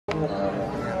All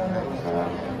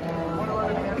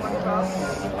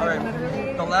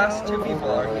right, the last two people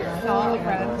are here.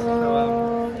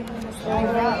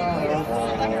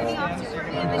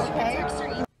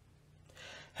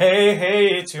 Hey,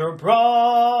 hey, it's your broads.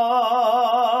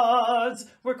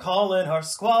 We're calling our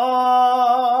squad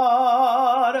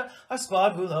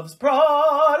who loves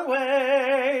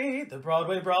Broadway, the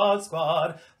Broadway Broad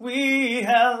Squad. We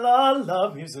hella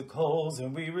love musicals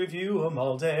and we review them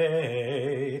all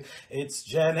day. It's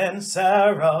Jen and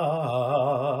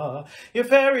Sarah, your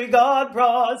fairy god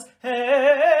broads.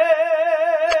 Hey!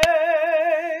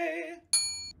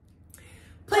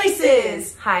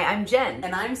 Places! Hi, I'm Jen.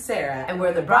 And I'm Sarah. And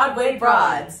we're the Broadway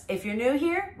Broads. If you're new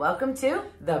here, welcome to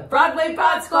the Broadway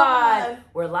Broad Squad.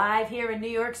 We're live here in New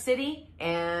York City,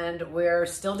 and we're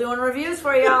still doing reviews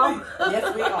for y'all.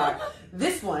 Yes, we are.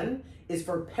 This one is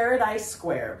for Paradise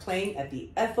Square, playing at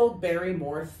the Ethel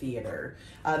Barrymore Theater.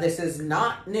 This is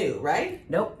not new, right?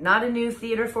 Nope, not a new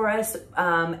theater for us,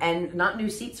 and not new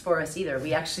seats for us either.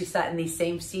 We actually sat in these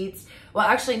same seats. Well,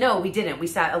 actually, no, we didn't. We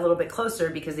sat a little bit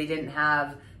closer because they didn't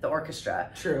have the orchestra.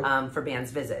 True. For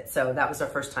band's visit. So that was our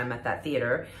first time at that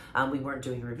theater. We weren't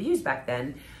doing reviews back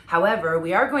then. However,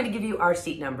 we are going to give you our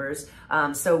seat numbers.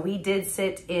 So we did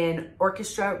sit in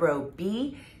orchestra row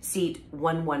B, seat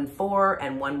 114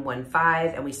 and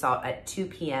 115, and we saw it at 2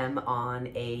 p.m. on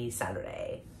a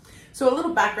Saturday. So a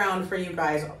little background for you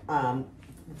guys,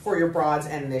 for your broads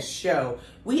and this show.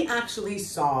 We actually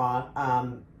saw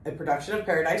a production of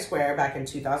Paradise Square back in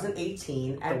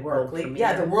 2018 at Berkeley.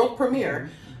 Yeah, the world premiere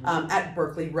at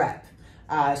Berkeley Rep.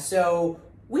 So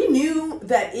we knew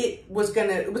that it was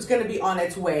gonna be on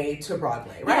its way to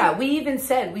Broadway, right? Yeah, we even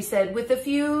said, with a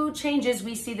few changes,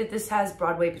 we see that this has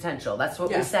Broadway potential. That's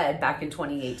what we said back in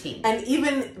 2018. And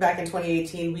even back in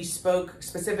 2018, we spoke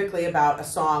specifically about a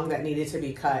song that needed to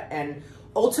be cut, and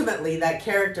ultimately that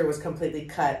character was completely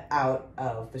cut out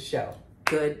of the show.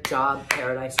 Good job,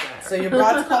 Paradise Square. So your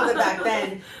broads called it back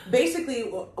then. Basically,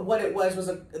 what it was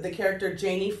the character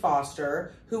Janie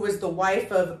Foster, who was the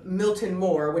wife of Milton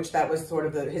Moore, which that was sort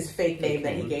of his fake name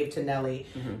that he gave to Nellie.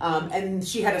 And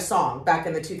she had a song back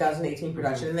in the 2018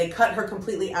 production, and they cut her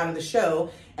completely out of the show,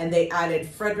 and they added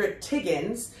Frederick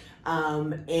Tiggins,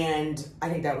 and I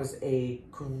think that was a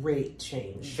great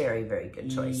change. Very, very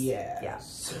good choice.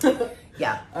 Yes.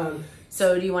 Yeah.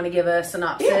 So do you want to give a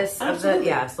synopsis? Yeah,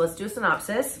 absolutely. So let's do a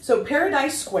synopsis. So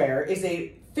Paradise Square is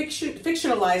a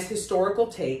fictionalized historical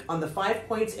take on the Five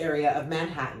Points area of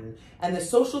Manhattan and the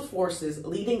social forces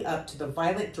leading up to the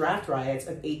violent draft riots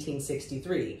of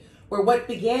 1863, where what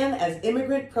began as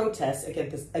immigrant protests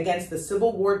against the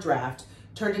Civil War draft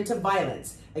turned into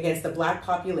violence against the Black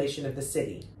population of the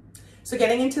city. So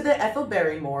getting into the Ethel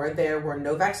Barrymore, there were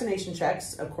no vaccination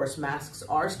checks. Of course, masks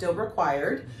are still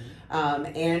required.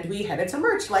 And we headed to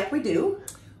merch like we do.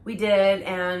 We did,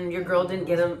 and your girl didn't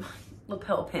get a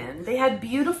lapel pin. They had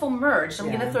beautiful merch. I'm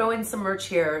going to throw in some merch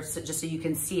here just so you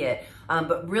can see it.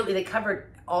 But really, they covered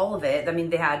all of it. I mean,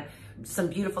 they had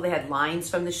they had lines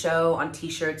from the show on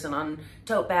t-shirts and on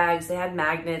tote bags. They had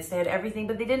magnets. They had everything,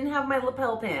 but they didn't have my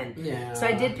lapel pin. Yeah. So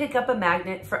I did pick up a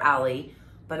magnet for Allie,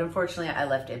 but unfortunately, I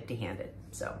left empty-handed.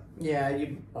 So yeah,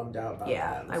 you bummed out about that.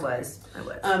 Yeah, I was.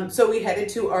 So we headed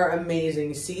to our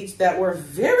amazing seats that were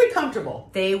very comfortable.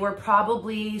 They were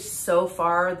probably so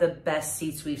far the best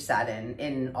seats we've sat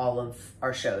in all of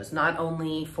our shows. Not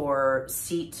only for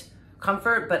seat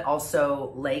comfort, but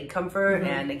also leg comfort.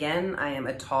 And again, I am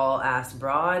a tall ass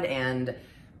broad, and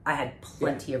I had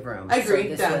plenty of room. I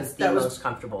agree. So this was the most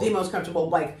comfortable. The most comfortable,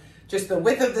 like just the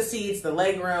width of the seats, the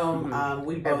leg room.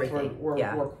 We both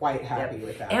were quite happy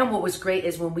with that. And what was great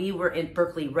is when we were in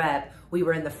Berkeley Rep, we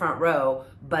were in the front row,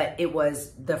 but it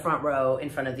was the front row in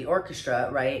front of the orchestra,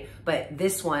 right? But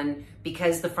this one,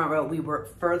 because the front row, we were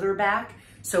further back.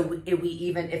 So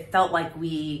it felt like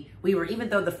we were, even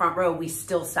though the front row, we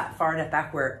still sat far enough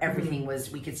back where everything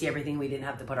we could see everything. We didn't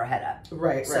have to put our head up.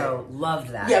 Right. So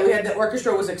loved that. Yeah, we had the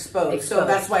orchestra was exposed. So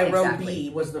that's why row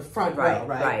B was the front row,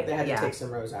 right? They had to take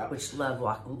some rows out. Which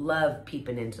love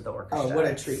peeping into the orchestra. Oh, what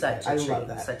a treat. I love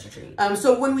that. Such a treat.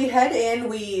 So when we head in,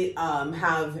 we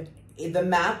have the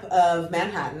map of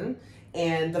Manhattan,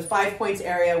 and the 5 Points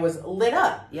area was lit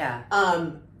up. Yeah.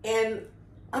 And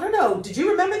I don't know. Did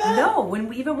you remember that? No.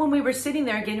 Even when we were sitting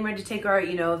there getting ready to take our,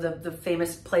 the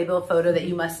famous playbill photo that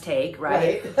you must take,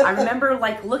 right? I remember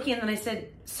looking, and I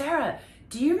said, Sarah,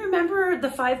 do you remember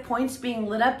the 5 Points being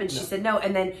lit up? And she said, no.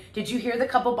 And then did you hear the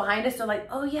couple behind us? They're like,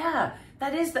 oh yeah,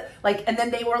 that is and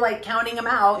then they were counting them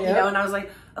out, and I was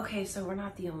like, okay, so we're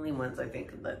not the only ones, I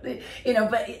think, but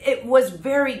it was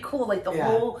very cool. The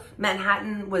whole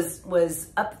Manhattan was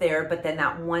up there, but then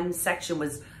that one section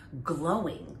was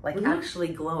glowing, like actually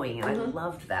glowing, and I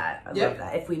loved that. I loved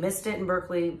that. If we missed it in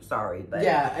Berkeley, sorry, but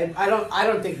yeah, I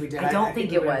don't think we did. I don't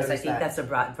think it was. I think that's a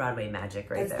Broadway magic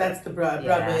right there. That's the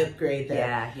Broadway upgrade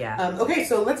there. Yeah, yeah. Okay,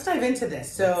 so let's dive into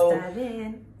this. So let's dive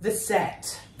in. The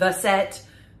set.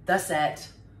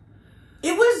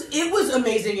 It was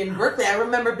amazing in Berkeley. I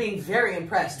remember being very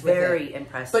impressed with it. Very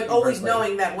impressed. But always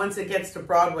knowing that once it gets to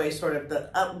Broadway, sort of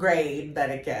the upgrade that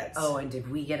it gets. Oh, and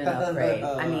did we get an upgrade?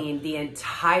 I mean, the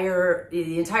entire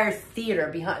theater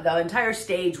behind, the entire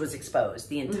stage was exposed.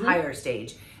 The entire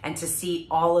stage. And to see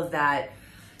all of that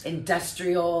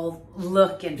industrial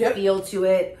look and feel to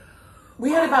it. We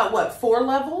had about, what, 4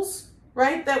 levels?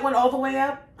 Right? That went all the way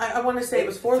up? I want to say it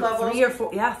was 4 levels. 3 or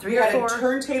 4. Yeah, 3 or 4. We had a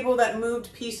turntable that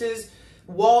moved pieces,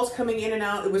 walls coming in and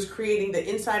out. It was creating the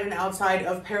inside and outside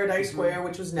of Paradise Square,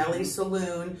 which was Nellie's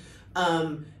saloon.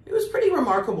 It was pretty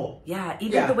remarkable. Yeah,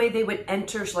 even the way they would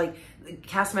enter, like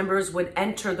cast members would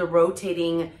enter the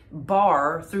rotating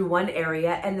bar through one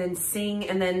area and then sing,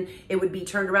 and then it would be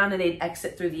turned around and they'd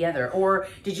exit through the other. Or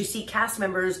did you see cast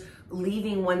members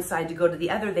leaving one side to go to the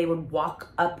other? They would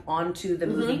walk up onto the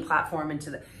moving platform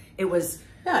into the, it was...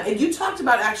 Yeah, and you talked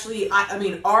about actually, I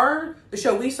mean, the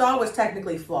show we saw was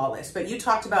technically flawless, but you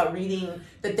talked about reading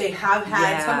that they have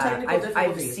had some technical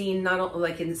difficulties. I've seen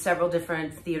like in several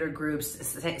different theater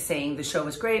groups saying the show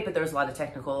was great, but there was a lot of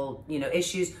technical,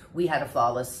 issues. We had a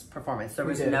flawless performance. There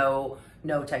was no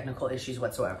technical issues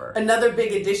whatsoever. Another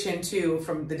big addition too,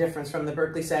 from the difference from the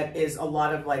Berkeley set, is a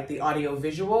lot of like the audio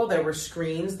visual. There were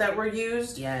screens that were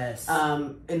used. Yes.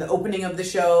 In the opening of the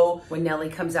show, when Nellie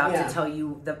comes out to tell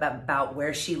you about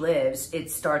where she lives, it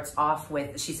starts off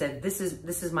with, she said, "This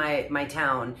is my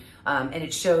town," and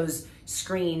it shows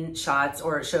screenshots,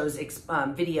 or it shows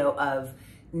video of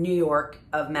New York,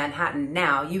 of Manhattan.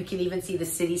 Now you can even see the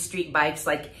city street bikes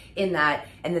like in that,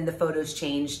 and then the photos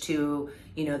change to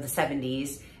the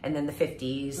 70s, and then the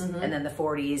 50s, and then the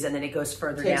 40s, and then it goes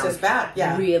further down. Takes us back,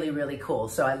 yeah. Really, really cool.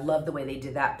 So I love the way they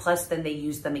did that. Plus, then they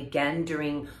used them again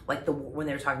during like when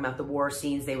they were talking about the war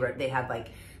scenes. They had like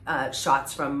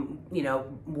shots from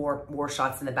war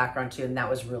shots in the background too, and that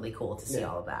was really cool to see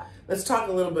all of that. Let's talk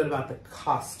a little bit about the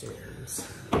costumes.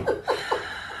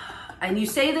 And you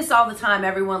say this all the time.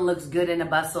 Everyone looks good in a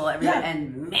bustle.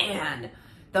 And man,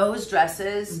 those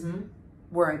dresses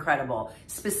were incredible.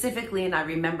 Specifically, and I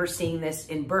remember seeing this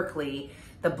in Berkeley,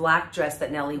 the black dress that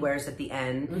Nellie wears at the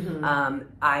end.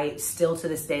 I still to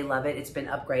this day love it. It's been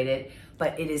upgraded,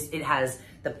 but it has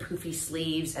the poofy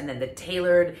sleeves and then the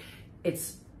tailored.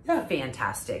 It's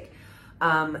fantastic.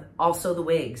 Also the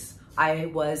wigs. I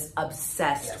was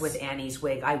obsessed with Annie's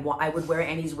wig. I would wear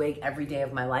Annie's wig every day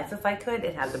of my life if I could.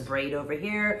 It had the braid over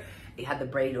here. It had the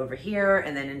braid over here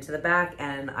and then into the back,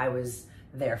 and I was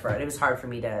there for it. It was hard for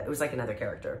me to, it was like another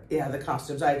character. Yeah, the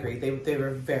costumes, I agree. They were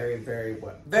very, very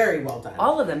well done.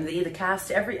 All of them, the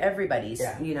cast, everybody's,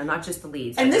 not just the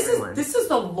leads. And this is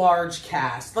the large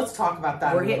cast. Let's talk about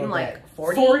that. We're hitting like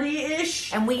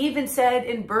 40-ish. And we even said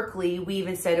in Berkeley,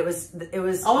 it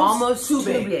was almost too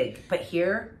big. But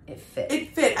here, it fit.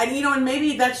 It fit. And and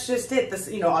maybe that's just it.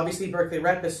 This, obviously Berkeley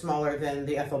Rep is smaller than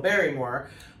the Ethel Barrymore.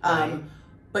 Right.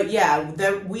 But yeah,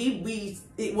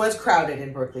 it was crowded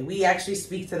in Berkeley. We actually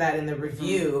speak to that in the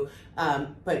review.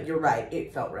 But you're right,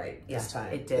 it felt right this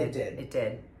time. It did. It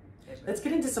did. Let's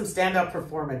get into some standout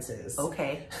performances.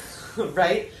 Okay.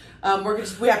 Right?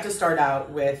 We have to start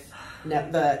out with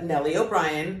the Nellie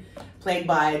O'Brien, played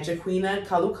by Jaquina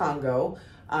Kalukango.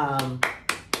 I'm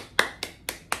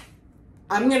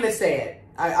gonna say it.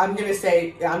 I'm gonna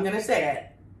say it.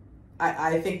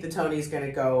 I think the Tony's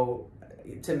gonna go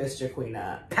to Miss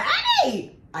Jaquina.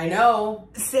 Patty! I know.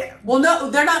 Well, no,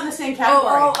 they're not in the same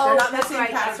category. They're not in the same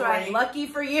category. That's right. Lucky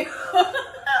for you.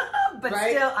 But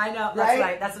still, I know. That's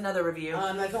right. That's another review.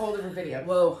 That's a whole different video.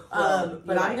 Whoa.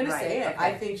 But I'm going to say it. Okay.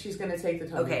 I think she's going to take the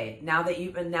Tony. Okay. Now that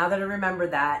I remember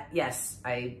that, yes,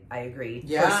 I agree.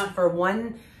 Yeah. For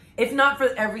one, if not for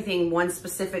everything, one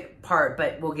specific part,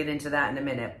 but we'll get into that in a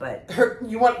minute. But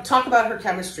you want to talk about her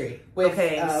chemistry with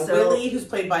Willie, who's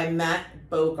played by Matt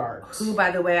Bogart, who, by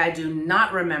the way, I do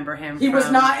not remember him. He was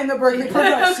not in the Berkeley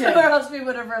production, or else we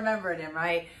would have remembered him,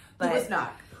 right? But he was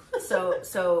not.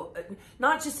 So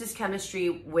not just his chemistry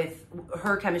with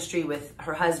her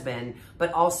husband,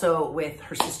 but also with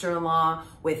her sister-in-law,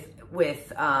 with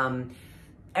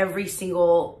every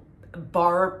single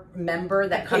bar member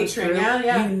that comes through.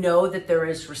 You know that there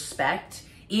is respect.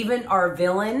 Even our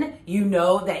villain,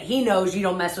 that he knows you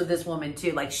don't mess with this woman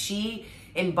too. Like, she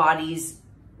embodies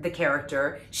the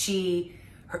character. She's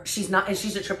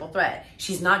a triple threat.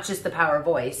 She's not just the power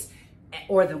voice.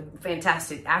 or the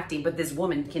fantastic acting, but this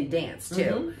woman can dance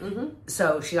too.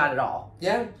 So she got it all.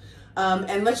 Yeah.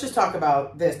 And let's just talk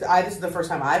about this. This is the first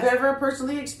time I've ever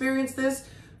personally experienced this,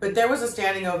 but there was a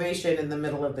standing ovation in the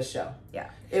middle of the show. Yeah.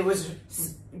 It was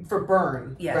for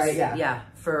Burn. Yes. Right? Yeah. Yeah.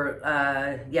 For,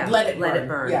 Let It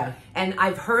Burn. Yeah. And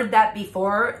I've heard that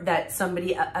before, that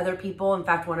other people, in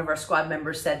fact, one of our squad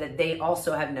members said that they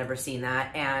also have never seen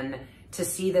that. And to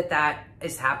see that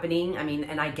is happening, I mean,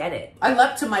 and I get it. I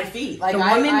leapt to my feet. Like, the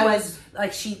woman was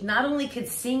like, she not only could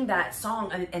sing that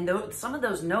song, and some of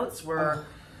those notes were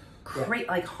great,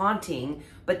 like haunting,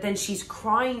 but then she's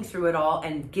crying through it all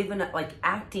and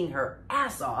acting her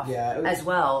ass off as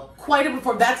well. Quite a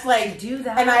performance. That's like, do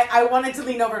that. And I wanted to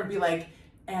lean over and be like,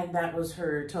 and that was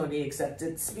her Tony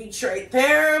accepted speech right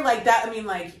there. Like that, I mean,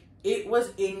 like, it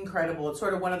was incredible. It's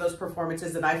sort of one of those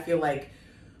performances that I feel like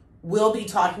we'll be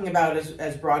talking about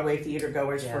as Broadway theater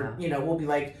goers for, we'll be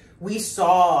like, we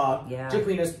saw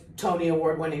Jaquina's Tony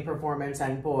Award winning performance,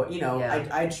 and boy,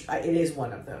 it is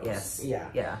one of those. Yes.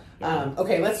 Yeah.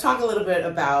 Okay, let's talk a little bit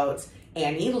about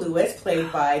Annie Lewis,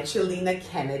 played by Chelina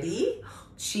Kennedy.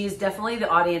 She is definitely the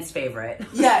audience favorite.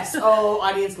 Yes. Oh,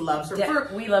 audience loves her.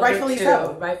 We love rightfully her too.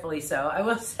 so. Rightfully so. I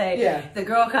will say, the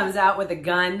girl comes out with a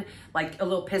gun, like a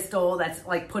little pistol that's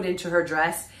like put into her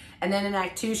dress. And then in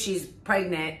Act 2, she's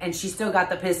pregnant, and she still got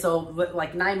the pistol,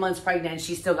 like 9 months pregnant, and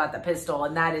she still got the pistol.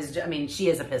 And that is, I mean, she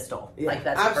is a pistol. Yeah. Like,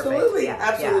 that's absolutely, perfect.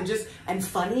 absolutely. Just, and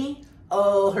funny.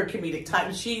 Oh, her comedic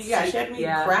time. She had me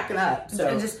cracking up. So.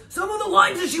 And just some of the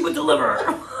lines that she would deliver.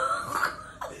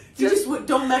 You just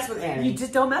don't mess with Annie. You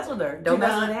just don't mess with her. Don't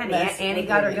mess with Annie. Annie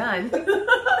got her gun.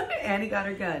 Annie got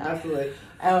her gun. Absolutely.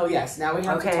 Oh, yes. Now we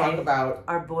have to talk about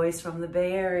our boys from the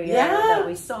Bay Area that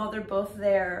we saw. They're both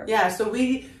there. Yeah, so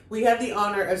we have the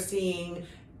honor of seeing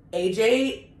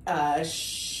AJ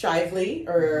Shively,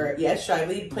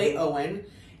 Shively play Owen,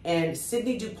 and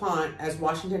Sidney DuPont as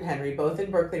Washington Henry, both in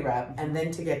Berkeley Rep, and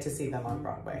then to get to see them on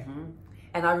Broadway.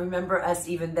 And I remember us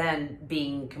even then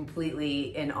being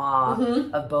completely in awe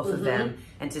of both of them,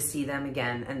 and to see them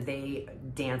again, and they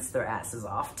danced their asses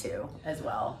off too, as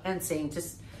well, and sing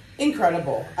just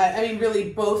incredible. I mean,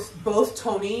 really, both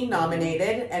Tony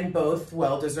nominated and both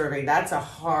well deserving. That's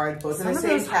both in the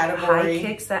same category. High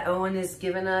kicks that Owen has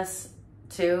given us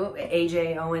too,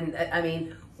 AJ Owen. I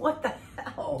mean, what the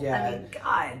hell? Yeah. I mean,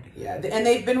 God. Yeah, and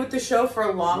they've been with the show for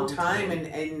a long time,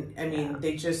 and I mean,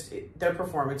 they just, their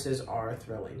performances are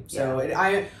thrilling. So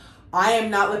I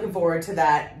am not looking forward to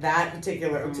that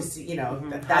particular to see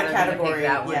that category.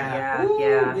 That one.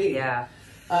 Yeah.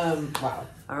 Wow.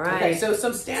 All right. Okay, so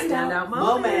some standout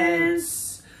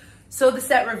moments. So the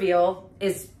set reveal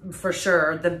is for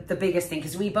sure the biggest thing,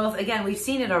 because we both, again, we've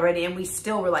seen it already, and we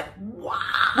still were like, wow.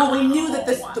 Well, we knew that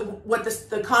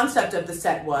the concept of the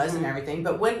set was and everything,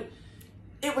 but when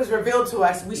it was revealed to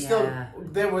us, we still,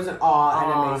 there was an awe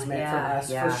and amazement from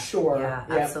us, for sure. Yeah,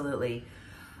 absolutely.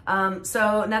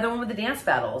 So another one with the dance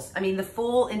battles. I mean, the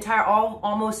full entire,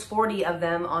 almost 40 of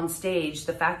them on stage,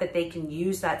 the fact that they can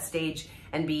use that stage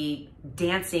and be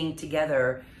dancing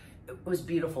together, it was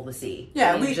beautiful to see.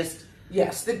 Yeah,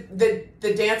 yes,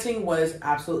 the dancing was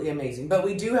absolutely amazing, but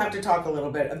we do have to talk a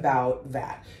little bit about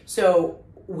that. So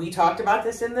we talked about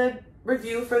this in the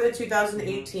review for the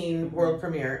 2018 world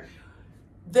premiere.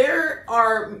 There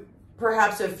are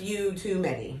perhaps a few too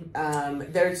many.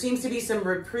 There seems to be some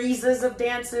reprises of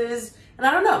dances, and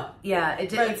I don't know. Yeah,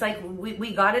 it's like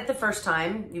we got it the first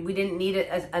time. We didn't need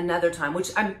it another time,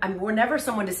 which we're never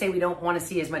someone to say we don't want to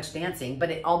see as much dancing, but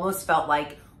it almost felt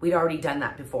like we'd already done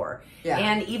that before. Yeah.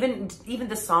 And even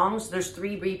the songs, there's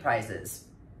 3 reprises.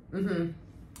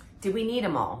 Do we need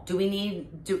them all?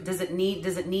 Does it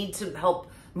need to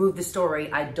help move the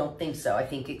story? I don't think so. I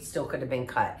think it still could have been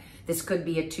cut. This could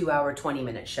be a 2-hour,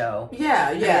 20-minute show.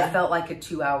 Yeah. It felt like a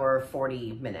 2-hour,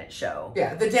 40-minute show.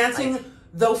 Yeah, the dancing,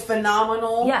 though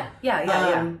phenomenal. Yeah.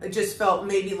 It just felt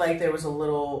maybe like there was a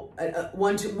little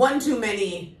one too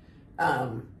many,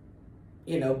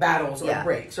 battles or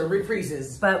breaks or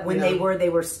reprises. But when they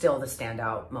were still the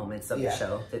standout moments of the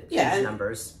show. The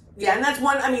numbers. Yeah, and that's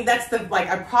one. I mean, that's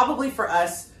probably for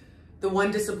us, the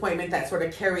one disappointment that sort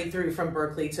of carried through from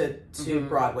Berkeley to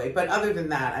Broadway. But other than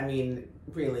that, I mean,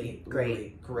 really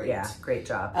great. Yeah, great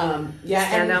job.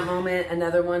 Standout moment.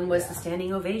 Another one was the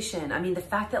standing ovation. I mean, the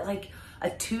fact that like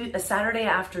a Saturday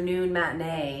afternoon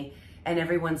matinee and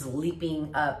everyone's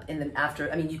leaping up in the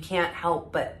after. I mean, you can't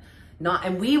help but not.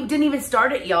 And we didn't even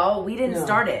start it, y'all. We didn't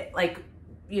start it. Like,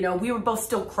 we were both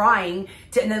still crying,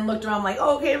 and then looked around like,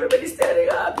 oh, okay, everybody's standing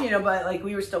up, but like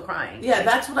we were still crying. Yeah,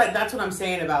 that's what I'm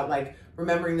saying about like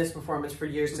remembering this performance for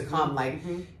years to come. Like,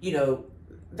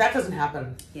 that doesn't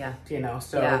happen. Yeah.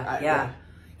 So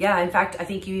Yeah, in fact, I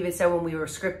think you even said when we were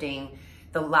scripting,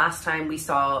 the last time we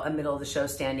saw a middle of the show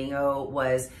standing O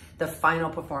was the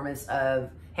final performance of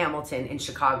Hamilton in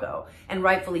Chicago, and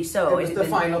rightfully so. It was the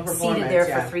final performance, seated there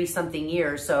for 3-something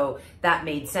years, so that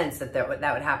made sense that that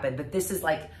would happen. But this is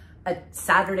like a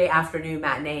Saturday afternoon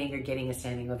matinee, and you're getting a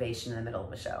standing ovation in the middle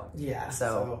of a show. Yeah.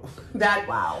 So that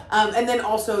wow. And then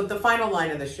also the final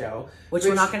line of the show, which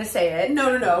we're not going to say it.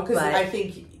 No, because I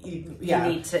think you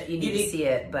need to see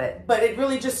it, but it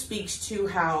really just speaks to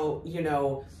how, you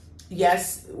know,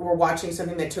 yes, we're watching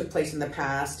something that took place in the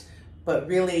past, but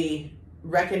really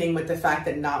reckoning with the fact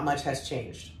that not much has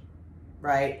changed,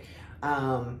 right?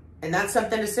 And that's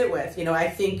something to sit with. You know, I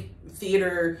think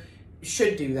theater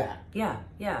should do that. Yeah.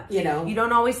 You know, you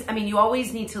don't always, I mean, you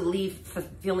always need to leave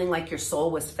feeling like your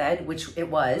soul was fed, which it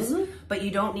was, but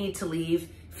you don't need to leave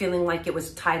feeling like it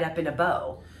was tied up in a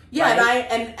bow. Yeah, right?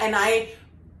 and I,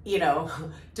 you know,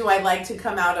 do I like to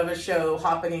come out of a show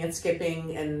hopping and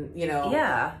skipping and, you know,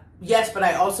 yeah. Yes, but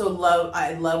I also love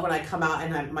when I come out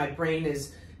and my brain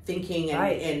is thinking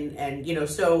and you know,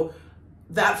 so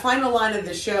that final line of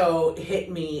the show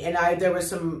hit me, and there was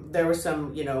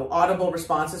some you know, audible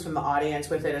responses from the audience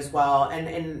with it as well,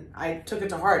 and I took it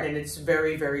to heart, and it's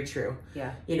very, very true.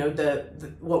 Yeah, you know,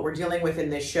 the what we're dealing with in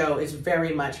this show is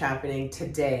very much happening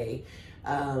today.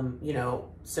 You know,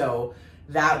 so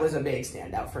that was a big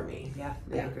standout for me. Yeah,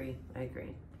 I agree.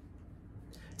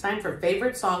 Time for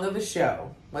favorite song of the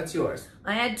show. What's yours?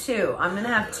 I had two. I'm going to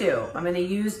have two. I'm going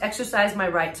to exercise my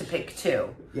right to pick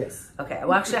two. Yes. Okay.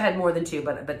 Well, actually, I had more than two,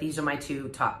 but these are my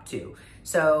top two.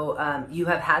 So you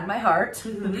have Had My Heart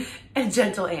and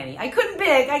Gentle Annie. I couldn't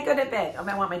pick.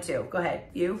 I want my two. Go ahead.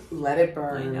 You? Let It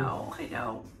Burn. I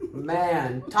know.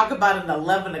 Man, talk about an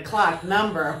 11 o'clock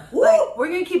number. Like, we're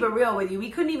going to keep it real with you. We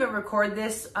couldn't even record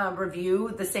this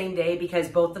review the same day because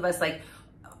both of us, like,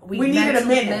 we needed a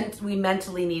minute. We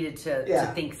mentally needed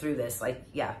to think through this. Like,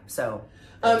 yeah. So,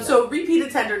 so repeat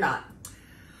attend or not?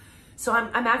 So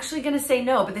I'm actually going to say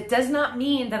no, but that does not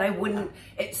mean that I wouldn't.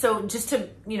 So just to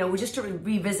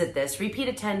revisit this, repeat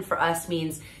attend for us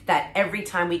means that every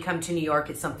time we come to New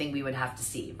York, it's something we would have to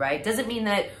see, right? Doesn't mean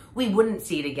that we wouldn't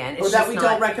see it again. It's or that we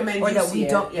don't recommend you see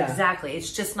it. Exactly.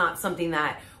 It's just not something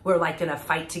that we're like going to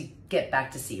fight to get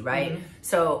back to see, right?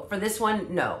 So for this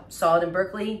one, no. Saw it in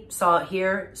Berkeley, saw it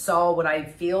here, saw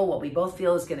what we both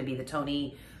feel is going to be the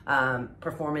Tony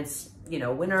performance, you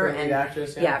know, winner. For the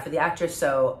actress, for the actress.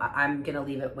 So I'm going to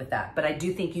leave it with that. But I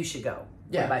do think you should go.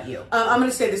 Yeah. What about you? I'm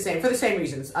going to say the same, for the same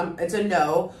reasons. It's a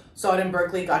no. Saw it in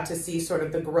Berkeley, got to see sort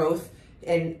of the growth,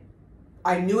 and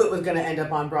I knew it was going to end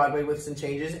up on Broadway with some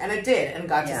changes, and it did, and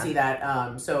got to see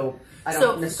that. So I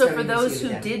don't necessarily for those see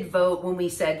it who again. did vote when we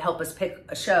said help us pick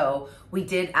a show, we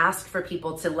did ask for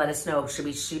people to let us know, should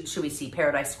we see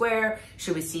Paradise Square?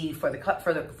 Should we see for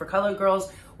Colored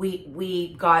Girls?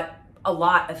 We got a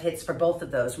lot of hits for both of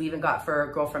those. We even got for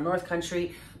Girl from North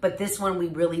Country, but this one we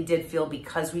really did feel,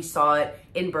 because we saw it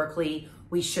in Berkeley,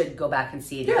 we should go back and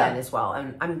see it again as well.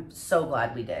 And I'm so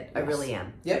glad we did. Yes. I really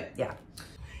am. Yep. Yeah.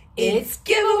 It's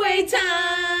giveaway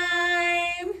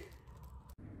time!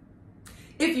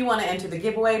 If you want to enter the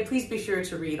giveaway, please be sure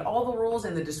to read all the rules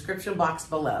in the description box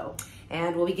below.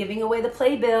 And we'll be giving away the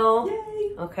playbill.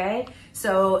 Yay! Okay,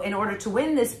 so in order to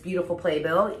win this beautiful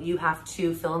playbill, you have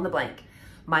to fill in the blank.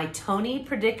 My Tony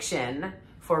prediction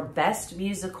for Best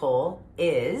Musical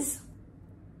is...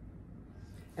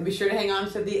 And be sure to hang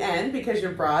on to the end, because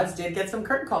your broads did get some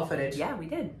curtain call footage. Yeah, we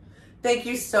did. Thank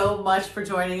you so much for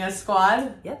joining us,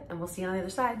 squad. Yep, and we'll see you on the other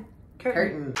side.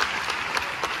 Curtain.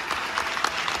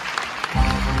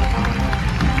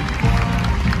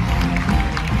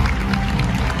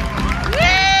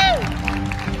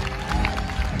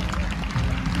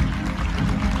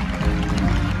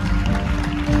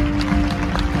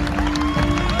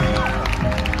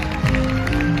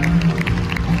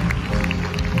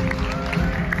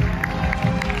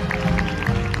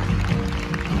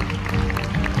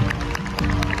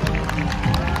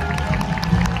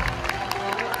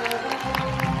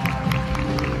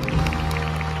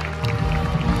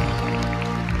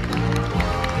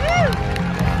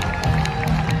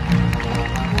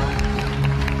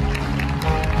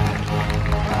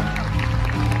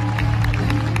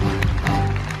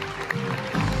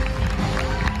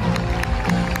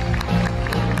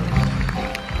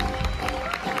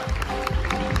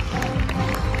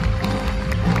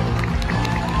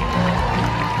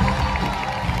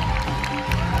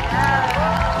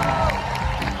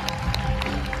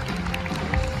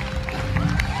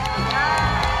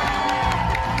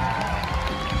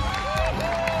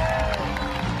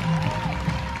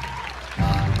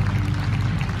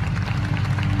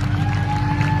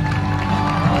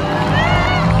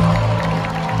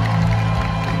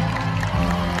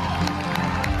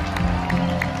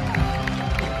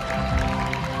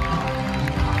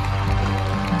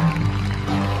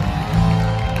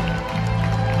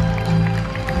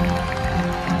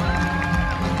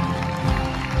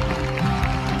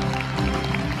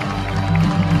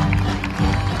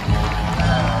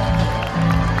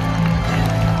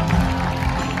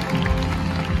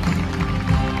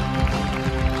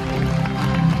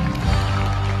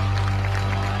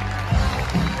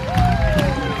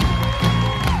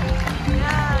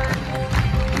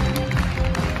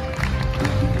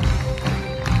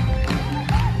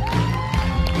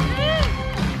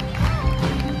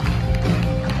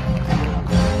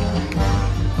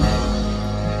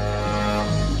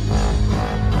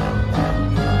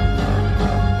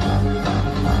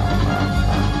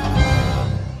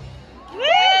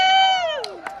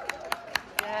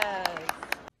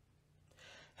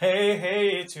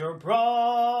 it's your broads.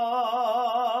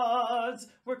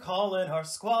 We're calling our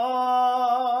squad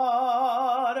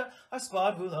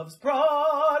who loves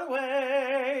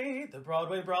Broadway, the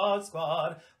Broadway Broad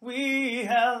Squad. We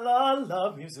hella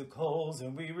love musicals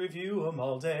and we review them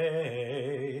all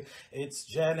day. It's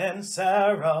Jen and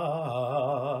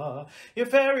Sarah, your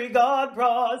fairy god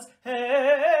broads.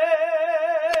 Hey.